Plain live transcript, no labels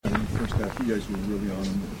You guys were really on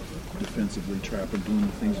him defensively, trapping, doing the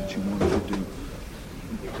things that you wanted to do.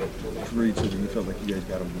 For each of them, you felt like you guys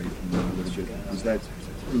got away from them a little bit. Was that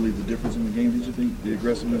really the difference in the game, did you think? The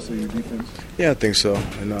aggressiveness of your defense? Yeah, I think so.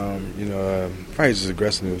 And, probably just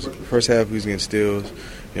aggressiveness. First half, we was getting steals.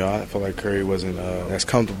 I felt like Curry wasn't as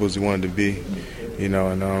comfortable as he wanted to be,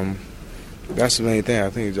 and that's the main thing. I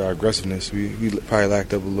think it's our aggressiveness. We probably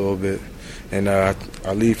lacked up a little bit. And our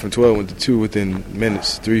lead from 12 went to 2 within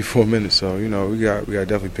minutes, 3-4 minutes. So, we got to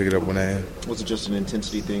definitely pick it up on that end. Was it just an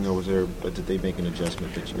intensity thing, or did they make an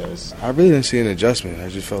adjustment that you guys? I really didn't see an adjustment. I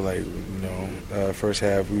just felt like, first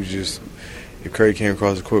half we was just, if Curry came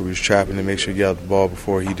across the court, we was trapping to make sure he got the ball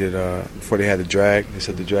before he did. Before they had the drag, they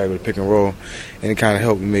set the drag with a pick and roll, and it kind of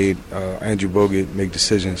helped. We made Andrew Bogut make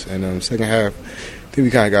decisions. And second half, I think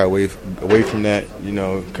we kind of got away from that.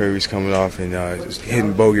 Curry's coming off and just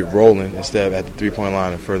hitting Bogut rolling instead of at the 3-point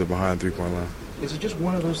line and further behind the 3-point line. Is it just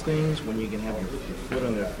one of those things when you can have your foot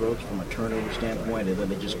on their throats from a turnover standpoint, and then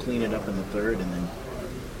they just clean it up in the third and then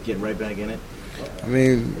get right back in it? I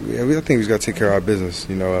think we just got to take care of our business.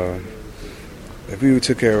 If we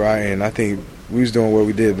took care of our end, I think we was doing what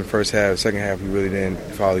we did in the first half. Second half, we really didn't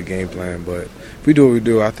follow the game plan. But if we do what we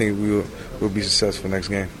do, I think we'll be successful next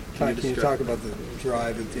game. Can you talk about the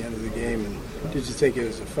drive at the end of the game, and did you think it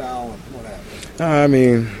was a foul, and what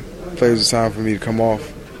happened? Plays the time for me to come off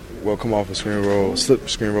a screen roll, slip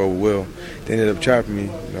screen roll with Will. They ended up trapping me.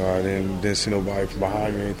 I didn't see nobody from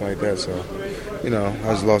behind me or anything like that. So,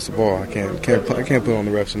 I just lost the ball. I can't put it on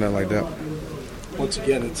the refs or nothing like that. Once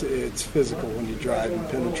again, it's physical when you drive and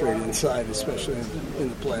penetrate inside, especially in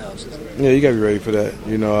the playoffs. Yeah, you gotta be ready for that.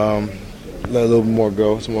 Let a little more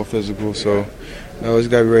go. It's more physical. So,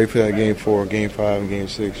 just gotta be ready for that game 4, game 5, and game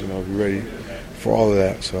 6. Be ready for all of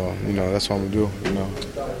that. So, that's what I'm gonna do.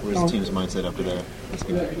 Where's the team's mindset after that?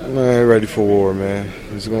 Man, ready for war, man.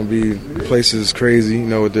 It's gonna be places crazy,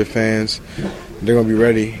 with their fans. They're gonna be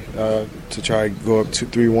ready to try to go up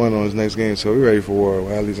 2-3-1 on this next game. So we're ready for war.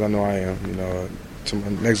 Well, at least I know I am.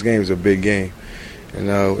 Next game is a big game, and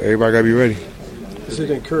everybody gotta be ready. Is it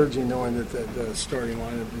encouraging knowing that the starting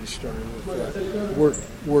lineup you started with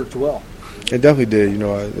worked well? It definitely did.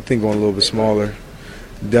 I think going a little bit smaller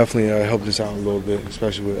definitely helped us out a little bit,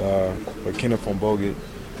 especially with Kenneth on Bogut,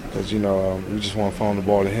 because we just want to funnel the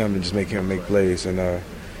ball to him and just make him make plays, and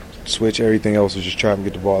switch everything else is just try and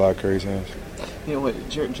get the ball out of Curry's hands.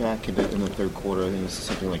 Jarrett Jack in the third quarter, I think it was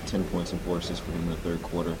something like 10 points and 4 assists for him in the third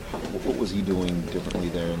quarter. What was he doing differently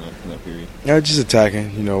there in that period? Yeah, just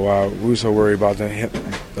attacking. While we were so worried about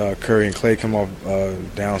Curry and Clay come off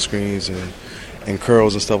down screens and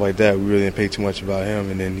curls and stuff like that, we really didn't pay too much about him,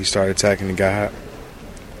 and then he started attacking and got hot.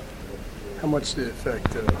 How much did it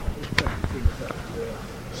affect it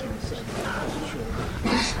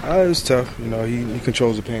was tough. He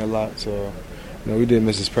controls the paint a lot, so we did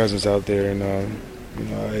miss his presence out there, and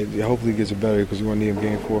hopefully he gets it better because we want to need him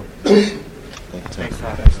game 4. Thanks.